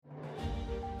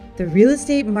The real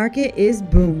estate market is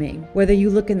booming. Whether you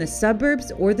look in the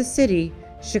suburbs or the city,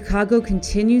 Chicago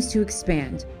continues to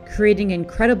expand, creating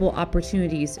incredible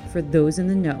opportunities for those in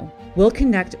the know. We'll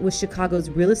connect with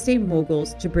Chicago's real estate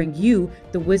moguls to bring you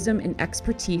the wisdom and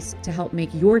expertise to help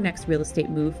make your next real estate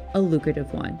move a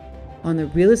lucrative one on the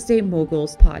Real Estate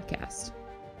Moguls podcast.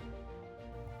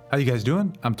 How you guys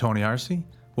doing? I'm Tony Arce.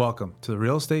 Welcome to the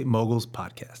Real Estate Moguls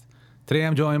podcast. Today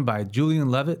I'm joined by Julian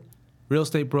Levit, real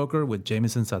estate broker with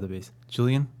Jameson Sotheby.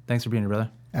 Julian, thanks for being here,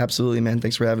 brother. Absolutely, man.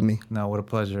 Thanks for having me. No, what a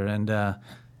pleasure. And,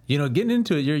 getting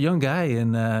into it, you're a young guy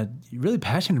and you're really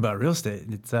passionate about real estate.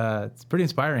 It's pretty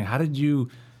inspiring. How did you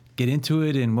get into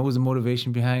it, and what was the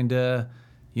motivation behind,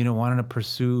 wanting to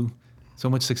pursue so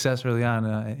much success early on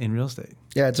in real estate?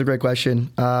 Yeah, it's a great question.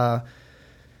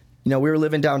 We were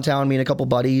living downtown, me and a couple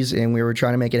buddies, and we were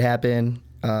trying to make it happen.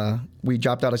 We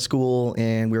dropped out of school,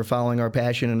 and we were following our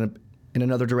passion in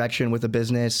another direction with a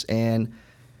business, and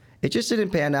it just didn't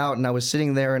pan out. And I was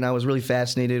sitting there, and I was really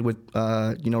fascinated with,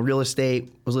 real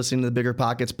estate. Was listening to the Bigger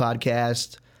Pockets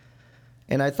podcast,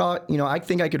 and I thought, I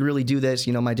think I could really do this.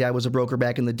 My dad was a broker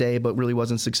back in the day, but really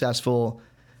wasn't successful.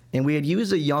 And we had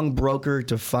used a young broker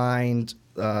to find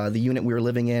the unit we were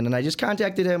living in, and I just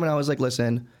contacted him, and I was like,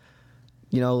 listen,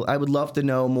 I would love to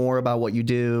know more about what you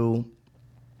do,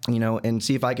 and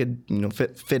see if I could,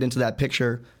 fit into that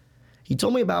picture. He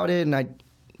told me about it, and that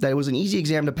it was an easy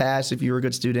exam to pass if you were a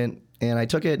good student. And I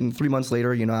took it, and 3 months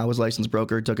later, I was a licensed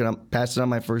broker, passed it on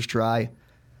my first try.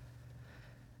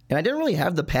 And I didn't really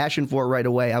have the passion for it right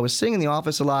away. I was sitting in the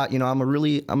office a lot. I'm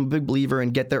a big believer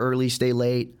in get there early, stay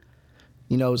late,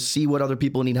 see what other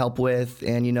people need help with.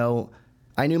 And,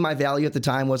 I knew my value at the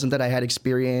time wasn't that I had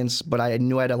experience, but I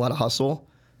knew I had a lot of hustle.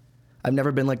 I've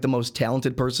never been like the most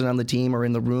talented person on the team or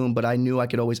in the room, but I knew I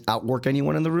could always outwork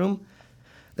anyone in the room.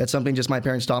 That's something just my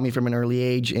parents taught me from an early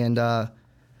age. And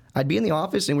I'd be in the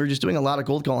office, and we were just doing a lot of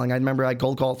cold calling. I remember I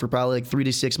cold called for probably like 3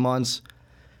 to 6 months.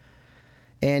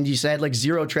 And you said like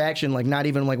zero traction, like not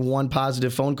even like one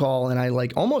positive phone call. And I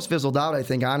like almost fizzled out, I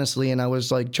think, honestly. And I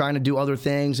was like trying to do other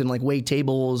things and like wait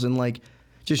tables and like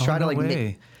just try to like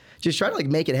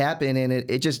make it happen.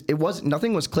 And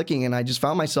nothing was clicking. And I just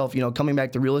found myself, coming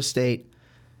back to real estate.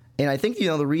 And I think,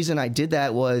 the reason I did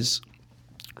that was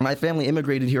my family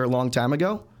immigrated here a long time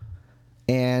ago.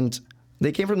 And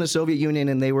they came from the Soviet Union,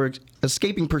 and they were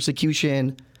escaping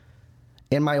persecution.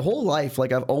 And my whole life,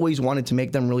 like, I've always wanted to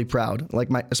make them really proud. Like,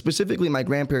 specifically my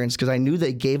grandparents, because I knew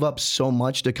they gave up so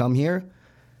much to come here.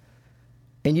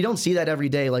 And you don't see that every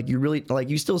day. Like,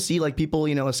 you still see, like, people,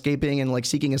 escaping and, like,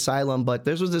 seeking asylum. But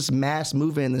there was this mass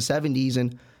movement in the 70s,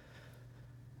 and,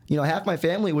 half my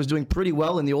family was doing pretty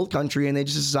well in the old country, and they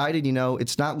just decided,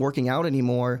 it's not working out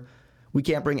anymore. We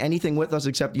can't bring anything with us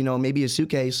except, maybe a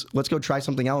suitcase. Let's go try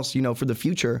something else, for the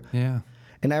future. Yeah.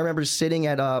 And I remember sitting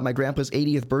at my grandpa's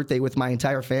 80th birthday with my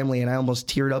entire family, and I almost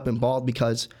teared up and bawled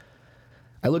because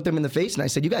I looked them in the face and I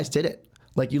said, you guys did it.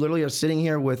 Like, you literally are sitting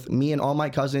here with me and all my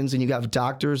cousins, and you have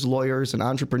doctors, lawyers, and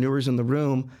entrepreneurs in the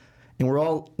room, and we're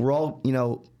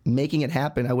all making it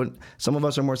happen. Some of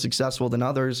us are more successful than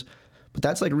others, but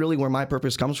that's like really where my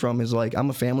purpose comes from, is like, I'm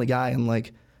a family guy, and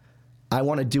like, I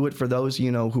want to do it for those,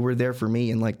 who were there for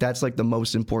me. And like, that's like the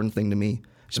most important thing to me.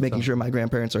 Just making sure my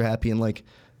grandparents are happy, and like,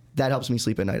 that helps me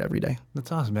sleep at night every day. That's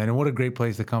awesome, man. And what a great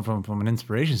place to come from an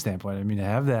inspiration standpoint. I mean, to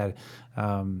have that,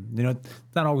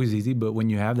 it's not always easy, but when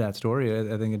you have that story,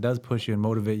 I think it does push you and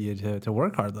motivate you to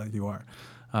work hard like you are.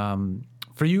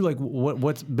 For you, like,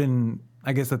 what's been,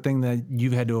 I guess, the thing that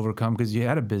you've had to overcome, because you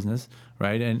had a business,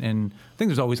 right? And I think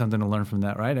there's always something to learn from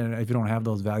that, right? And if you don't have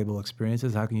those valuable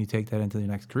experiences, how can you take that into your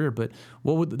next career? But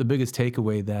what would the biggest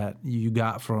takeaway that you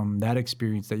got from that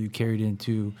experience that you carried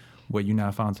into what you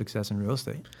now found success in real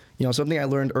estate? Something I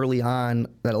learned early on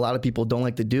that a lot of people don't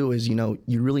like to do is, you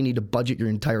really need to budget your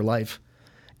entire life.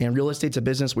 And real estate's a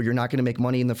business where you're not going to make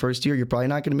money in the first year. You're probably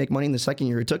not going to make money in the second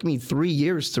year. It took me 3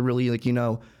 years to really,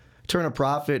 turn a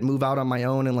profit, move out on my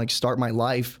own, and like start my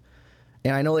life.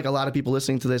 And I know like a lot of people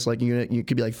listening to this, like you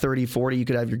could be like 30, 40, you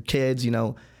could have your kids,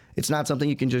 it's not something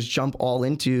you can just jump all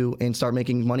into and start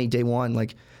making money day one.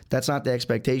 Like, that's not the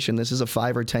expectation. This is a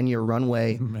 5 or 10 year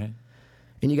runway. Right.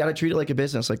 And you got to treat it like a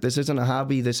business. Like, this isn't a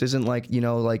hobby. This isn't like,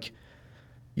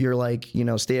 you're like,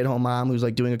 stay at home mom who's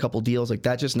like doing a couple deals. Like,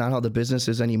 that's just not how the business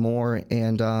is anymore.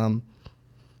 And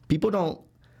people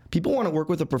want to work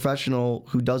with a professional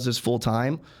who does this full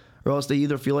time, or else they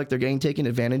either feel like they're getting taken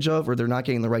advantage of or they're not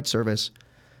getting the right service.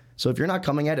 So if you're not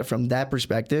coming at it from that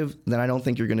perspective, then I don't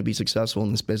think you're going to be successful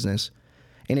in this business.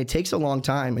 And it takes a long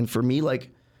time. And for me, like,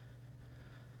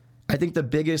 I think the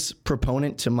biggest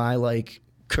proponent to my like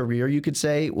career, you could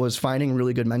say, was finding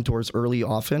really good mentors early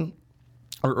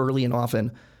and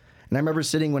often. And I remember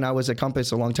sitting when I was at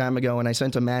Compass a long time ago, and I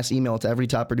sent a mass email to every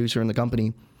top producer in the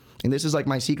company. And this is like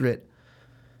my secret.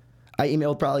 I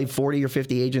emailed probably 40 or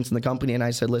 50 agents in the company, and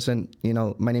I said, listen,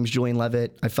 my name's Julian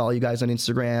Levit. I follow you guys on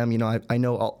Instagram. I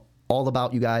know all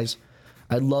about you guys.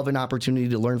 I'd love an opportunity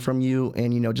to learn from you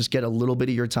and, just get a little bit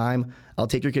of your time. I'll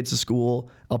take your kids to school.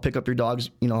 I'll pick up your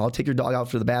dogs. I'll take your dog out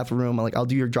for the bathroom. I'll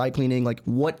do your dry cleaning, like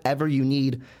whatever you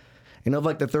need. And of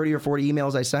like the 30 or 40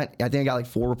 emails I sent, I think I got like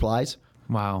 4 replies.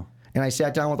 Wow. And I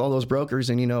sat down with all those brokers,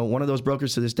 and, one of those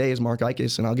brokers to this day is Mark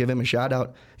Ikes, and I'll give him a shout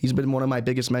out. He's been one of my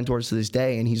biggest mentors to this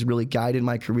day, and he's really guided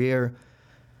my career.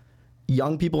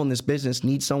 Young people in this business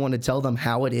need someone to tell them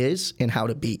how it is and how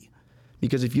to be.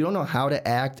 Because if you don't know how to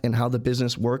act and how the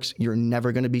business works, you're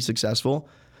never going to be successful.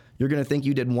 You're going to think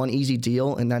you did one easy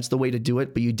deal and that's the way to do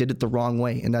it, but you did it the wrong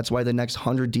way. And that's why the next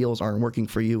 100 deals aren't working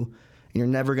for you. And you're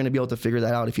never going to be able to figure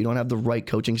that out if you don't have the right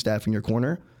coaching staff in your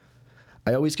corner.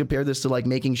 I always compare this to like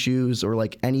making shoes or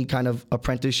like any kind of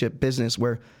apprenticeship business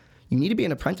where you need to be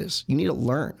an apprentice. You need to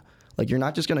learn. Like you're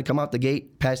not just going to come out the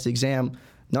gate, pass the exam.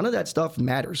 None of that stuff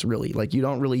matters really. Like you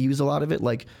don't really use a lot of it.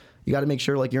 Like you got to make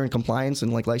sure like you're in compliance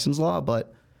and like license law,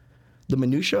 but the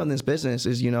minutia in this business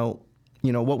is,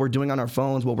 what we're doing on our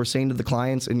phones, what we're saying to the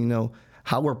clients, and,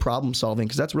 how we're problem solving,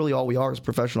 because that's really all we are, is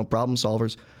professional problem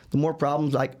solvers. The more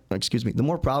problems I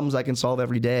can solve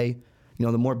every day,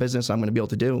 the more business I'm going to be able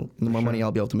to do, and the more money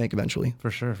I'll be able to make eventually. For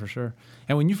sure.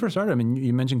 And when you first started,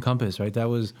 you mentioned Compass, right?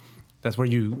 That's where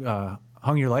you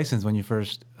hung your license when you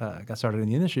first got started in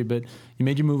the industry, but you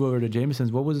made your move over to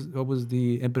Jameson's. What was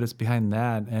the impetus behind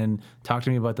that? And talk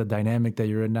to me about the dynamic that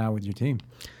you're in now with your team.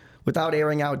 Without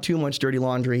airing out too much dirty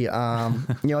laundry, at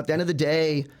the end of the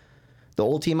day, the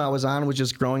old team I was on was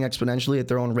just growing exponentially at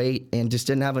their own rate and just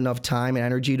didn't have enough time and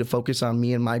energy to focus on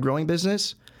me and my growing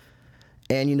business.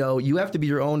 And, you have to be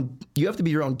your own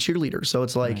cheerleader. So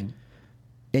it's like, right.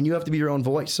 And you have to be your own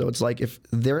voice. So it's like, if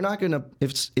they're not going to,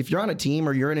 if you're on a team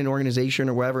or you're in an organization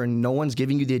or wherever and no one's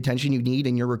giving you the attention you need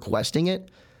and you're requesting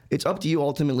it, it's up to you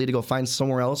ultimately to go find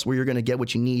somewhere else where you're going to get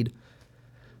what you need.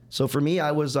 So for me,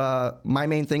 my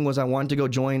main thing was I wanted to go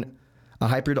join a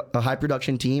high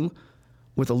production team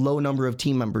with a low number of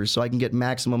team members so I can get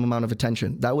maximum amount of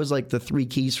attention. That was like the 3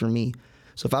 keys for me.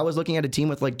 So if I was looking at a team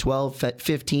with like 12,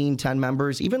 15, 10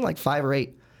 members, even like 5 or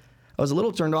 8, I was a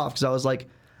little turned off because I was like,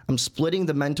 I'm splitting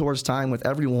the mentor's time with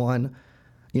everyone.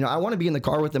 I want to be in the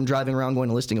car with them driving around going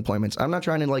to listing appointments. I'm not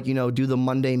trying to do the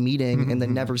Monday meeting and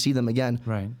then never see them again.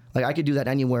 Right. Like I could do that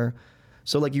anywhere.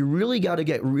 So like you really got to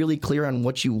get really clear on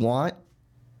what you want.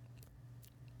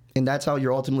 And that's how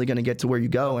you're ultimately going to get to where you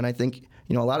go. And I think,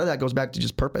 a lot of that goes back to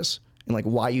just purpose and like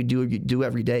why you do what you do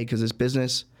every day. Because this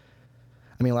business,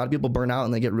 a lot of people burn out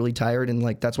and they get really tired. And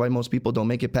like, that's why most people don't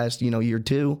make it past, year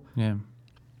 2. Yeah.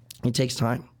 It takes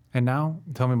time. And now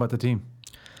tell me about the team.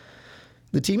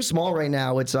 The team's small right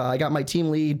now. It's I got my team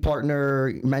lead,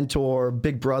 partner, mentor,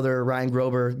 big brother, Ryan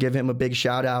Grover. Give him a big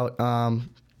shout out.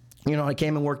 I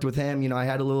came and worked with him. I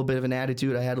had a little bit of an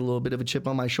attitude. I had a little bit of a chip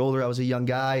on my shoulder. I was a young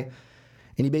guy.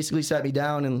 And he basically sat me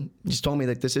down and just told me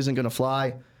that this isn't going to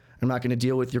fly. I'm not going to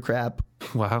deal with your crap.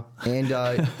 Wow. And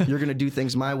you're going to do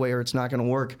things my way or it's not going to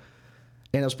work.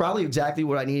 And it was probably exactly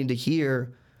what I needed to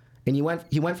hear. And he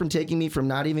went from taking me from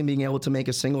not even being able to make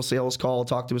a single sales call,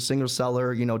 talk to a single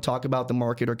seller, talk about the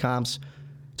market or comps,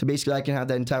 to basically I can have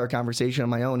that entire conversation on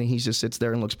my own and he just sits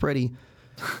there and looks pretty.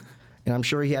 And I'm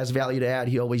sure he has value to add.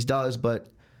 He always does. But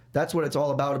that's what it's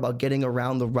all about getting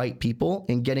around the right people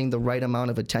and getting the right amount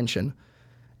of attention.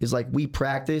 Is like we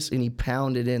practice and he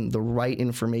pounded in the right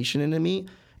information into me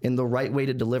in the right way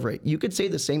to deliver it. You could say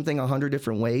the same thing 100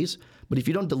 different ways, but if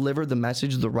you don't deliver the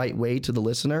message the right way to the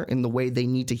listener in the way they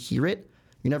need to hear it,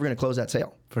 you're never going to close that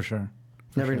sale. For sure.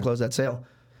 Never going to close that sale.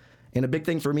 And a big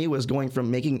thing for me was going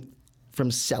from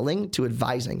selling to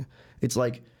advising. It's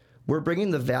like we're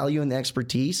bringing the value and the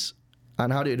expertise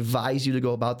on how to advise you to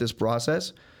go about this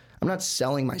process. I'm not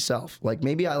selling myself. Like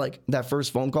maybe I like that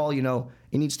first phone call,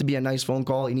 it needs to be a nice phone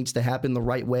call. It needs to happen the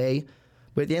right way.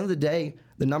 But at the end of the day,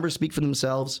 the numbers speak for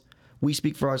themselves. We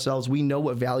speak for ourselves. We know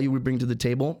what value we bring to the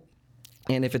table.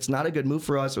 And if it's not a good move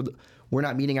for us or we're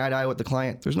not meeting eye to eye with the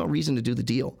client, there's no reason to do the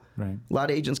deal. Right. A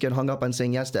lot of agents get hung up on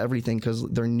saying yes to everything because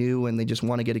they're new and they just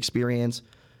want to get experience.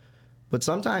 But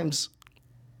sometimes,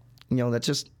 that's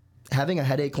just having a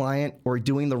headache client or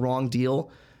doing the wrong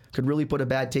deal could really put a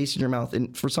bad taste in your mouth.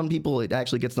 And for some people, it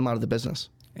actually gets them out of the business.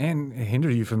 And hinder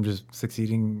you from just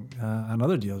succeeding on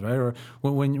other deals, right? Or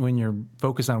when you're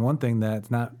focused on one thing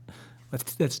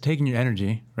that's taking your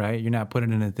energy, right? You're not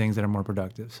putting it into things that are more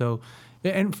productive. So,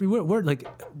 and where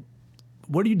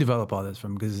do you develop all this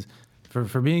from? Because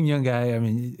for being a young guy,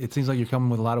 it seems like you're coming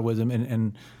with a lot of wisdom.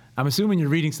 And I'm assuming you're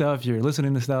reading stuff, you're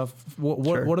listening to stuff. What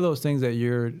are those things that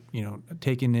you're,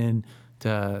 taking in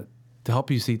to help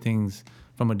you see things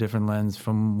from a different lens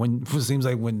from when it seems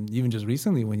like when even just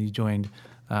recently when you joined,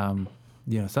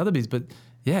 Sotheby's, but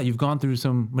yeah, you've gone through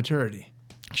some maturity.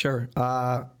 Sure.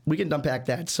 We can unpack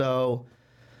that. So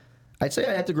I'd say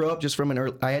I had to grow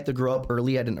up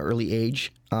early at an early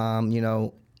age.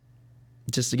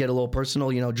 Just to get a little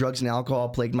personal, drugs and alcohol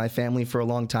plagued my family for a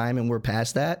long time, and we're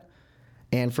past that.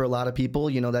 And for a lot of people,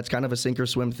 that's kind of a sink or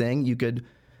swim thing. You could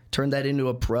turn that into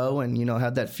a pro and,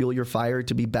 have that fuel your fire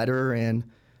to be better and,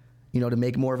 to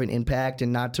make more of an impact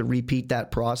and not to repeat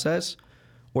that process.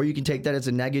 Or you can take that as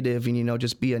a negative and,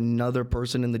 just be another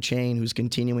person in the chain who's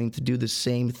continuing to do the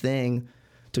same thing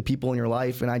to people in your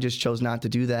life. And I just chose not to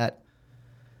do that.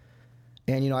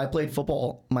 And, I played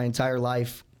football my entire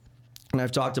life. And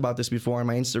I've talked about this before on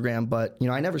my Instagram, but,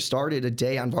 I never started a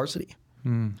day on varsity.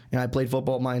 And I played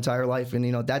football my entire life.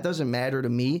 And, that doesn't matter to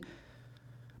me,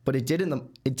 but it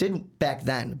didn't back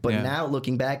then. But now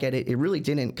looking back at it, it really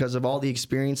didn't because of all the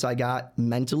experience I got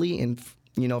mentally and,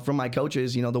 from my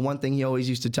coaches. The one thing he always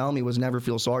used to tell me was never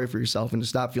feel sorry for yourself and to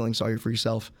stop feeling sorry for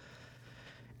yourself.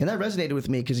 And that resonated with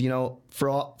me because,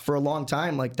 for a long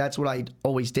time, like that's what I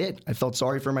always did. I felt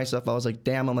sorry for myself. I was like,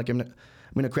 damn, I'm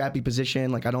in a crappy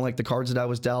position. Like, I don't like the cards that I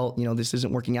was dealt. This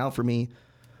isn't working out for me.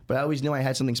 But I always knew I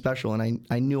had something special, and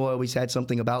I knew I always had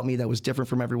something about me that was different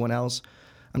from everyone else.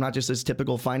 I'm not just this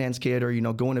typical finance kid or,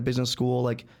 going to business school.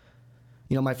 Like,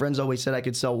 my friends always said I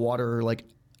could sell water or, like,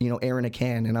 air in a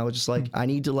can. And I was just like, I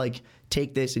need to, like,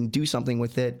 take this and do something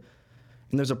with it.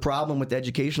 And there's a problem with the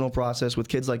educational process with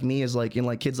kids like me is, like,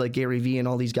 kids like Gary Vee and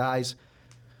all these guys,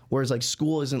 whereas, like,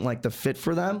 school isn't, like, the fit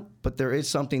for them, but there is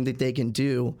something that they can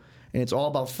do. And it's all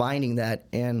about finding that.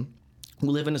 And we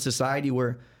live in a society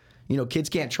where, kids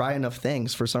can't try enough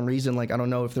things for some reason. Like, I don't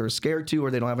know if they're scared to or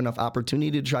they don't have enough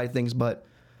opportunity to try things, but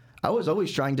I was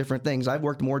always trying different things. I've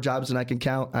worked more jobs than I can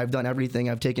count. I've done everything.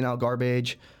 I've taken out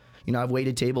garbage. I've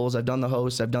waited tables. I've done the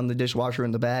host. I've done the dishwasher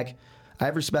in the back. I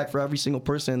have respect for every single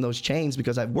person in those chains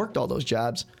because I've worked all those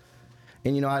jobs.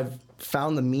 And, I've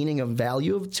found the meaning of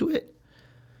value to it.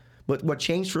 But what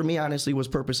changed for me, honestly, was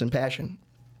purpose and passion.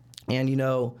 And,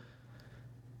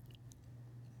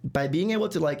 by being able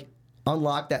to, like,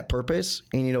 unlock that purpose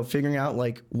and, figuring out,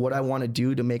 like, what I want to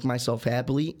do to make myself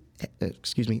happy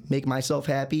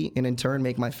and in turn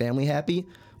make my family happy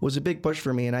was a big push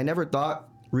for me. And I never thought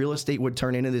real estate would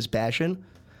turn into this passion.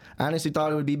 I honestly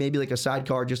thought it would be maybe like a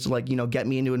sidecar just to, like, get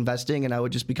me into investing and I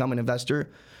would just become an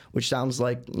investor, which sounds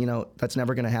like, that's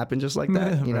never going to happen just like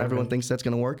that. Everyone thinks that's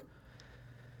going to work.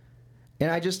 And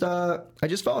I just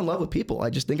fell in love with people. I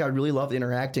just think I really loved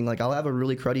interacting. Like, I'll have a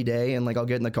really cruddy day and, like, I'll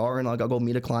get in the car and, like, I'll go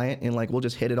meet a client and, like, we'll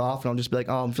just hit it off and I'll just be like,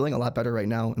 oh, I'm feeling a lot better right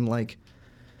now. And, like,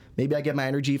 maybe I get my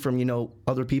energy from,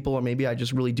 other people, or maybe I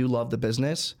just really do love the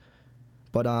business.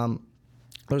 But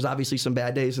there's obviously some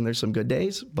bad days and there's some good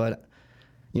days. But,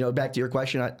 back to your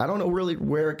question, I don't know really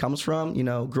where it comes from,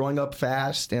 growing up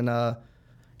fast and,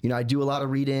 I do a lot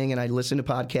of reading and I listen to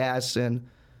podcasts and,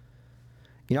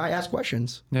 I ask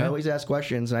questions. Yeah. I always ask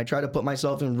questions, and I try to put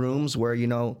myself in rooms where,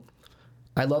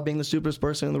 I love being the stupidest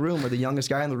person in the room or the youngest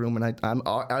guy in the room, and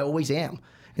I always am.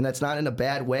 And that's not in a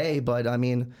bad way, but, I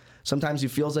mean, sometimes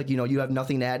it feels like, you have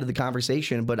nothing to add to the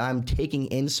conversation, but I'm taking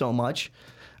in so much.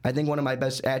 I think one of my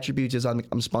best attributes is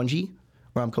I'm spongy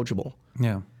or I'm coachable.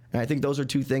 Yeah. And I think those are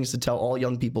two things to tell all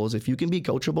young people is if you can be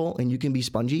coachable and you can be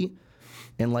spongy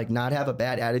and, like, not have a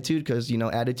bad attitude because,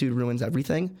 attitude ruins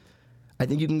everything, I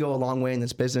think you can go a long way in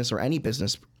this business or any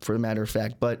business for the matter of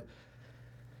fact. But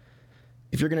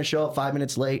if you're going to show up 5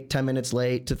 minutes late, 10 minutes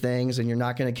late to things and you're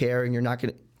not going to care and you're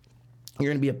going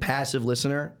to be a passive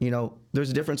listener, there's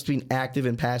a difference between active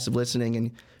and passive listening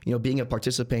and, being a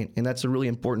participant. And that's a really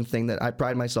important thing that I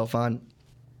pride myself on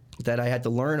that I had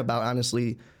to learn about,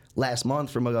 honestly, last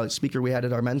month from a speaker we had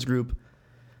at our men's group.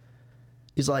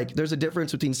 Is like, there's a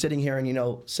difference between sitting here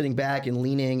and, sitting back and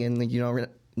leaning and,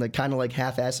 like kind of like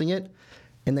half-assing it.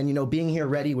 And then, being here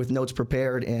ready with notes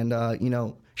prepared and,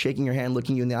 shaking your hand,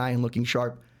 looking you in the eye and looking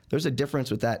sharp. There's a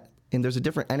difference with that. And there's a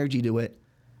different energy to it.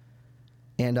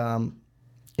 And,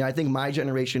 I think my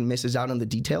generation misses out on the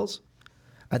details.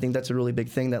 I think that's a really big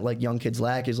thing that, like, young kids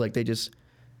lack is, like,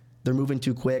 they're moving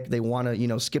too quick. They want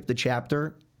to, skip the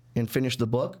chapter and finish the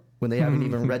book when they haven't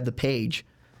even read the page.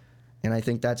 And I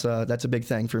think that's a big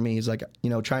thing for me is, like,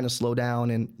 trying to slow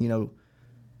down and,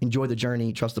 enjoy the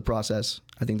journey, trust the process.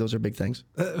 I think those are big things.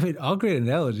 All great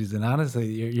analogies, and honestly,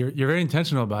 you're very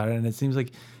intentional about it. And it seems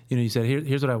like you said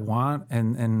here's what I want,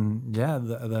 and yeah,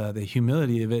 the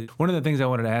humility of it. One of the things I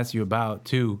wanted to ask you about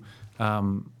too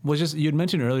was just you had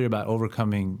mentioned earlier about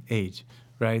overcoming age,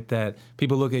 right? That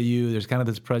people look at you, there's kind of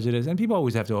this prejudice, and people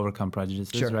always have to overcome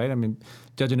prejudices, Sure. right? I mean,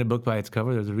 judging a book by its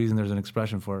cover, there's a reason there's an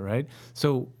expression for it, right?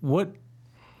 So what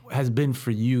has been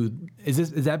for you,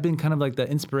 has that been kind of like the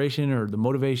inspiration or the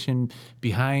motivation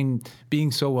behind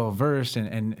being so well versed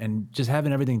and just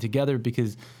having everything together,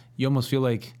 because you almost feel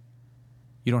like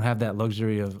you don't have that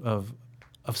luxury of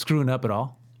screwing up at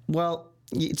all? Well,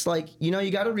 it's like, you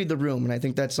got to read the room. And I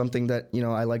think that's something that,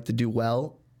 I like to do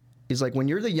well, is like when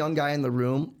you're the young guy in the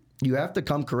room, you have to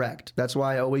come correct. That's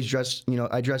why I always dress,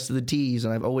 I dress to the T's,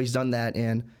 and I've always done that.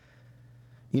 And,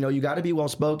 you got to be well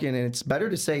spoken, and it's better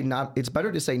to say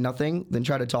nothing than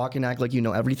try to talk and act like you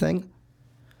know everything.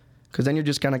 Because then you're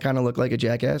just kind of look like a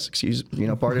jackass.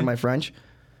 Pardon my French.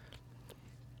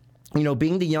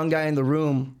 Being the young guy in the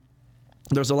room,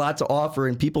 there's a lot to offer,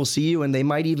 and people see you and they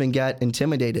might even get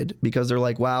intimidated because they're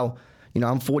like, wow,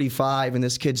 I'm 45 and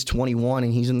this kid's 21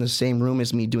 and he's in the same room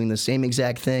as me doing the same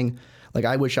exact thing. Like,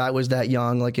 I wish I was that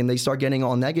young. And they start getting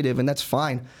all negative, and that's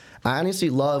fine. I honestly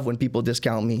love when people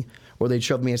discount me, or they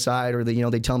shove me aside, or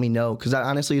they tell me no, because that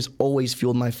honestly has always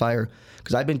fueled my fire,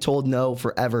 because I've been told no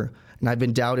forever, and I've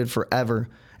been doubted forever,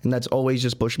 and that's always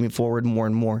just pushed me forward more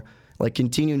and more. Like,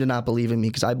 continuing to not believe in me,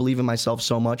 because I believe in myself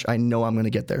so much, I know I'm going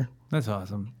to get there. That's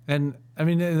awesome. And I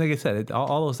mean, like I said,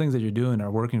 all those things that you're doing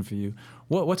are working for you.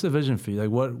 What's the vision for you?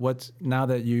 Like, what's now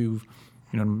that you've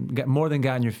got more than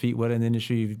gotten your feet wet in the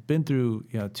industry, you've been through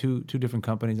two different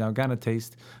companies now, gotten a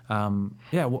taste.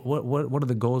 What are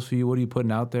the goals for you? What are you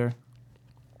putting out there?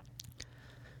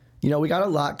 We got a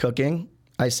lot cooking.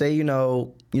 I say,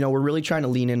 we're really trying to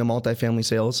lean into multifamily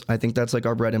sales. I think that's like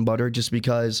our bread and butter, just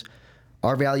because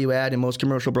our value add, and most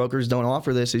commercial brokers don't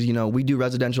offer this, is, we do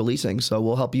residential leasing. So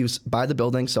we'll help you buy the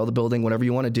building, sell the building, whatever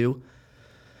you want to do.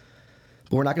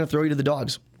 But we're not going to throw you to the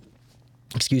dogs.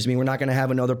 We're not going to have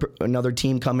another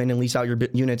team come in and lease out your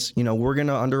units. We're going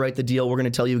to underwrite the deal. We're going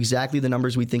to tell you exactly the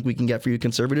numbers we think we can get for you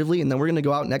conservatively, and then we're going to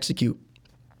go out and execute.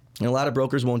 And a lot of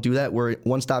brokers won't do that. We're a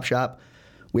one-stop shop.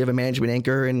 We have a management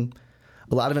anchor, and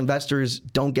a lot of investors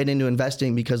don't get into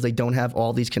investing because they don't have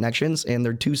all these connections, and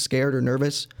they're too scared or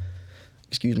nervous.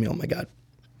 Excuse me. Oh my God.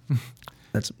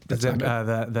 That's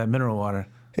that mineral water.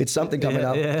 It's something coming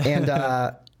up. Yeah. And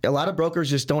a lot of brokers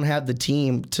just don't have the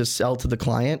team to sell to the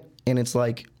client. And it's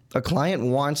like, a client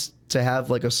wants to have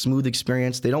like a smooth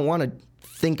experience. They don't want to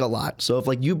think a lot. So if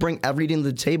like you bring everything to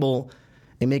the table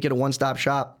and make it a one-stop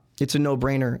shop, it's a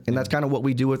no-brainer. And that's kind of what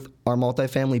we do with our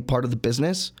multifamily part of the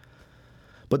business.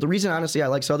 But the reason, honestly, I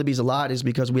like Sotheby's a lot is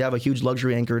because we have a huge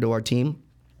luxury anchor to our team.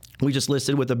 We just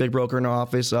listed with a big broker in our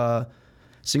office,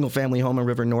 single-family home in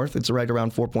River North. It's right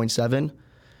around 4.7.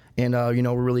 And,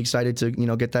 we're really excited to,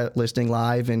 get that listing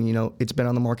live. And, it's been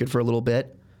on the market for a little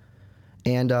bit.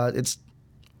 And it's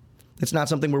not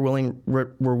something we're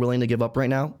willing to give up right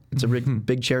now. It's a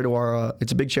big share to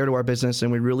our business,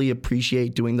 and we really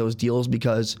appreciate doing those deals,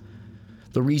 because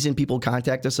the reason people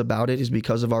contact us about it is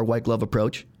because of our white glove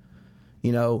approach.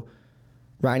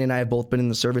 Ryan and I have both been in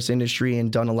the service industry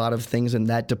and done a lot of things in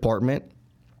that department,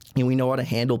 and we know how to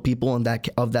handle people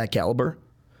of that caliber,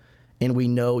 and we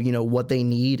know what they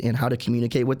need and how to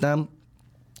communicate with them.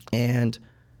 And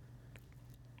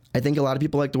I think a lot of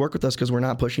people like to work with us because we're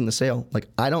not pushing the sale. Like,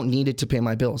 I don't need it to pay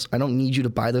my bills. I don't need you to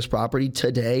buy this property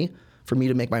today for me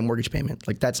to make my mortgage payment.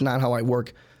 Like, that's not how I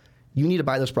work. You need to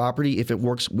buy this property if it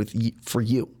works for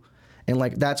you. And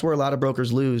like, that's where a lot of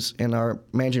brokers lose. And our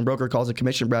managing broker calls it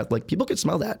commission breath. Like, people can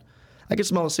smell that. I can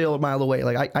smell a sale a mile away.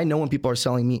 Like, I know when people are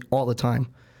selling me all the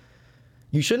time.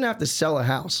 You shouldn't have to sell a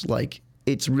house. Like,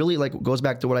 it's really like, goes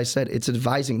back to what I said. It's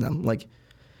advising them. Like,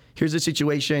 here's the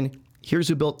situation. Here's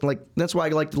who built, like, that's why I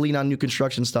like to lean on new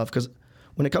construction stuff, because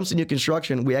when it comes to new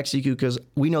construction, we execute because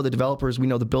we know the developers, we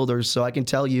know the builders. So I can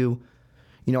tell you,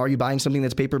 are you buying something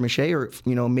that's paper mache or,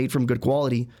 made from good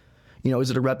quality?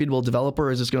 Is it a reputable developer?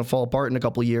 Or is this going to fall apart in a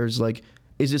couple of years? Like,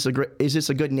 is this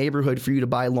a good neighborhood for you to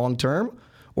buy long term?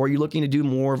 Or are you looking to do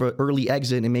more of an early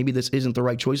exit, and maybe this isn't the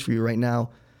right choice for you right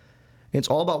now? And it's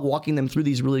all about walking them through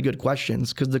these really good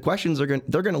questions, because the questions they're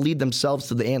going to lead themselves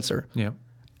to the answer. Yeah.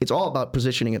 It's all about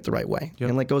positioning it the right way. Yep.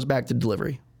 And like, goes back to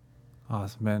delivery.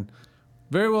 Awesome, man.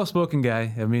 Very well spoken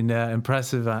guy. I mean,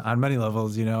 impressive on many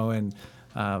levels, and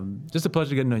just a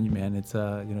pleasure getting to know you, man. It's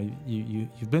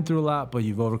you've been through a lot, but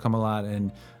you've overcome a lot,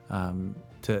 and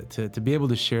to be able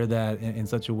to share that in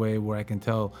such a way where I can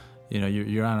tell,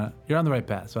 you're on the right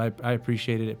path. So I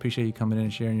appreciate it. I appreciate you coming in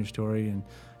and sharing your story, and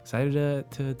excited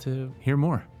to hear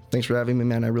more. Thanks for having me,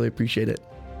 man. I really appreciate it.